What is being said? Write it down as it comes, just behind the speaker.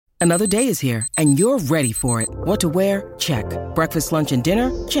Another day is here, and you're ready for it. What to wear? Check. Breakfast, lunch, and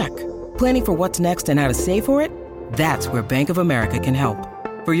dinner? Check. Planning for what's next and how to save for it? That's where Bank of America can help.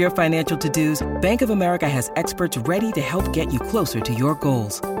 For your financial to-dos, Bank of America has experts ready to help get you closer to your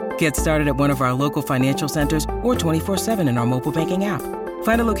goals. Get started at one of our local financial centers or 24/7 in our mobile banking app.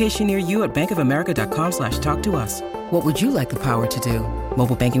 Find a location near you at bankofamerica.com/talktous. What would you like the power to do?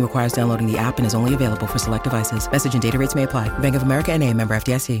 Mobile banking requires downloading the app and is only available for select devices. Message and data rates may apply. Bank of America N.A., member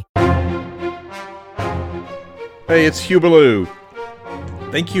FDIC. Hey, it's Hugh Ballou.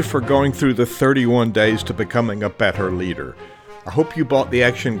 Thank you for going through the 31 days to becoming a better leader. I hope you bought the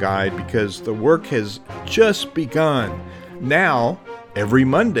action guide because the work has just begun. Now, every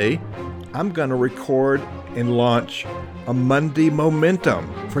Monday, I'm going to record and launch a Monday Momentum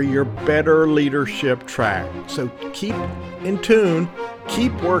for your better leadership track. So keep in tune,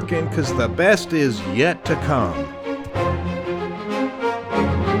 keep working, because the best is yet to come.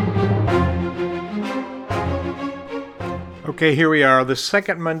 Okay, here we are, the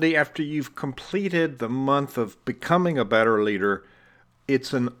second Monday after you've completed the month of becoming a better leader.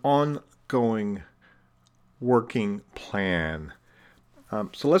 It's an ongoing working plan.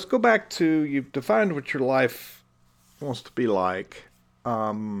 So let's go back to, you've defined what your life wants to be like.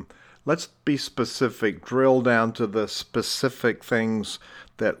 Let's be specific, drill down to the specific things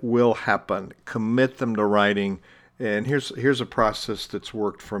that will happen, commit them to writing. And here's a process that's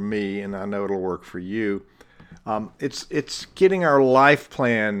worked for me, and I know it'll work for you. It's getting our life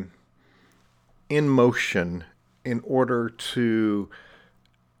plan in motion in order to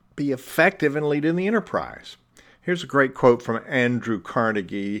be effective and lead in the enterprise. Here's a great quote from Andrew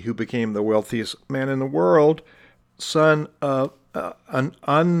Carnegie, who became the wealthiest man in the world, son of an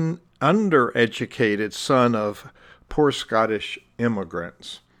undereducated son of poor Scottish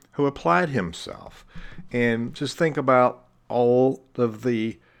immigrants, who applied himself. And just think about all of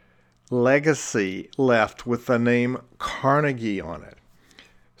the legacy left with the name Carnegie on it.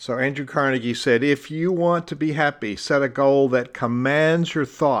 So Andrew Carnegie said, if you want to be happy, set a goal that commands your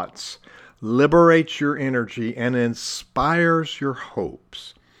thoughts, liberates your energy, and inspires your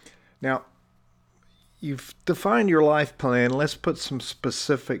hopes. Now, you've defined your life plan. Let's put some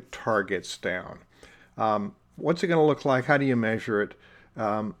specific targets down. What's it going to look like? How do you measure it?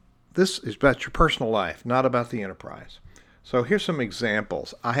 This is about your personal life, not about the enterprise. So here's some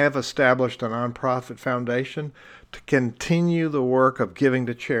examples. I have established a nonprofit foundation to continue the work of giving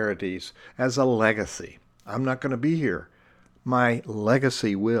to charities as a legacy. I'm not going to be here. My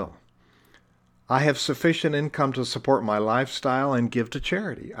legacy will. I have sufficient income to support my lifestyle and give to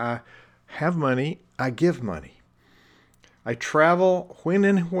charity. I have money. I give money. I travel when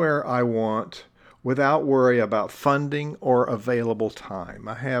and where I want without worry about funding or available time.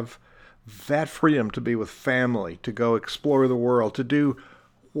 I have that freedom to be with family, to go explore the world, to do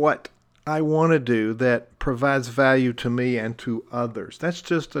what I want to do that provides value to me and to others. That's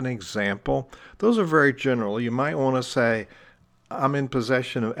just an example. Those are very general. You might want to say, I'm in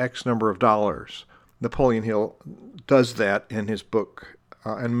possession of X number of dollars. Napoleon Hill does that in his book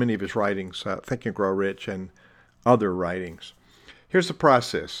and many of his writings, Think and Grow Rich and other writings. Here's the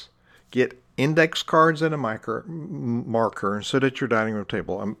process. Get index cards and a marker and sit at your dining room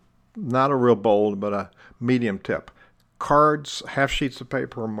table. Not a real bold, but a medium tip. Cards, half sheets of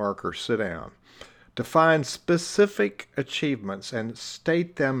paper, or marker, sit down. Define specific achievements and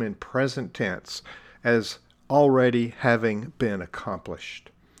state them in present tense as already having been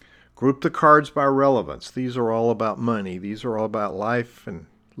accomplished. Group the cards by relevance. These are all about money. These are all about life and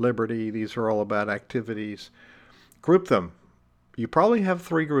liberty. These are all about activities. Group them. You probably have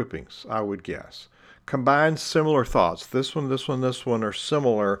 3 groupings, I would guess. Combine similar thoughts. This one are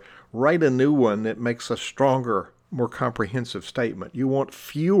similar. Write a new one that makes a stronger, more comprehensive statement. You want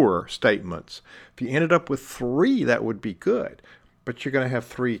fewer statements. If you ended up with 3, that would be good. But you're going to have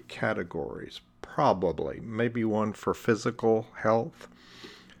 3 categories, probably. Maybe one for physical health.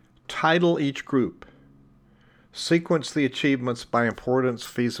 Title each group. Sequence the achievements by importance,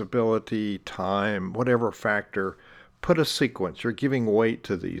 feasibility, time, whatever factor. Put a sequence. You're giving weight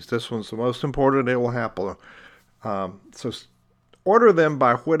to these. This one's the most important. It will happen. So order them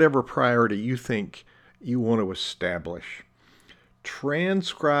by whatever priority you think you want to establish.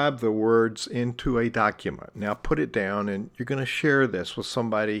 Transcribe the words into a document. Now put it down, and you're going to share this with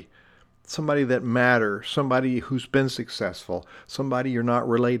somebody that matters, somebody who's been successful, somebody you're not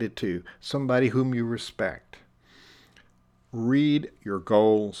related to, somebody whom you respect. Read your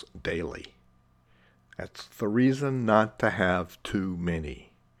goals daily. That's the reason not to have too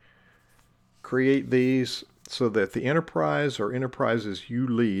many. Create these so that the enterprise or enterprises you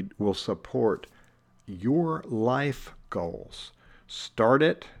lead will support your life goals. Start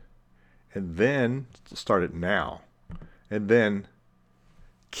it, And then start it now. And then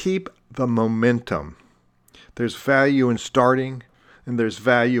keep the momentum. There's value in starting, and there's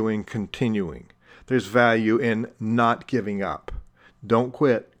value in continuing. There's value in not giving up. Don't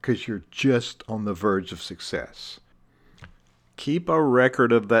quit because you're just on the verge of success. Keep a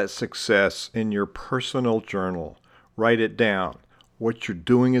record of that success in your personal journal. Write it down. What you're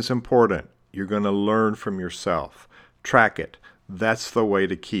doing is important. You're going to learn from yourself. Track it. That's the way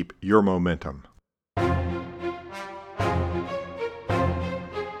to keep your momentum.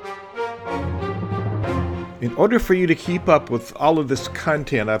 In order for you to keep up with all of this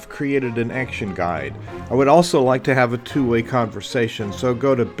content, I've created an action guide. I would also like to have a two-way conversation, so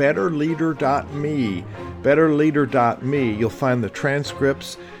go to betterleader.me. Betterleader.me. You'll find the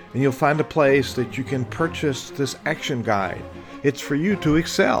transcripts, and you'll find a place that you can purchase this action guide. It's for you to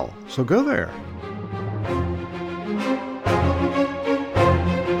excel, so go there.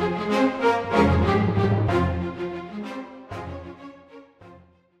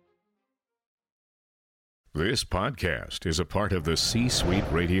 This podcast is a part of the C-Suite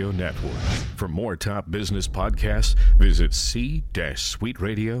Radio Network. For more top business podcasts, visit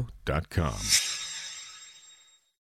c-suiteradio.com.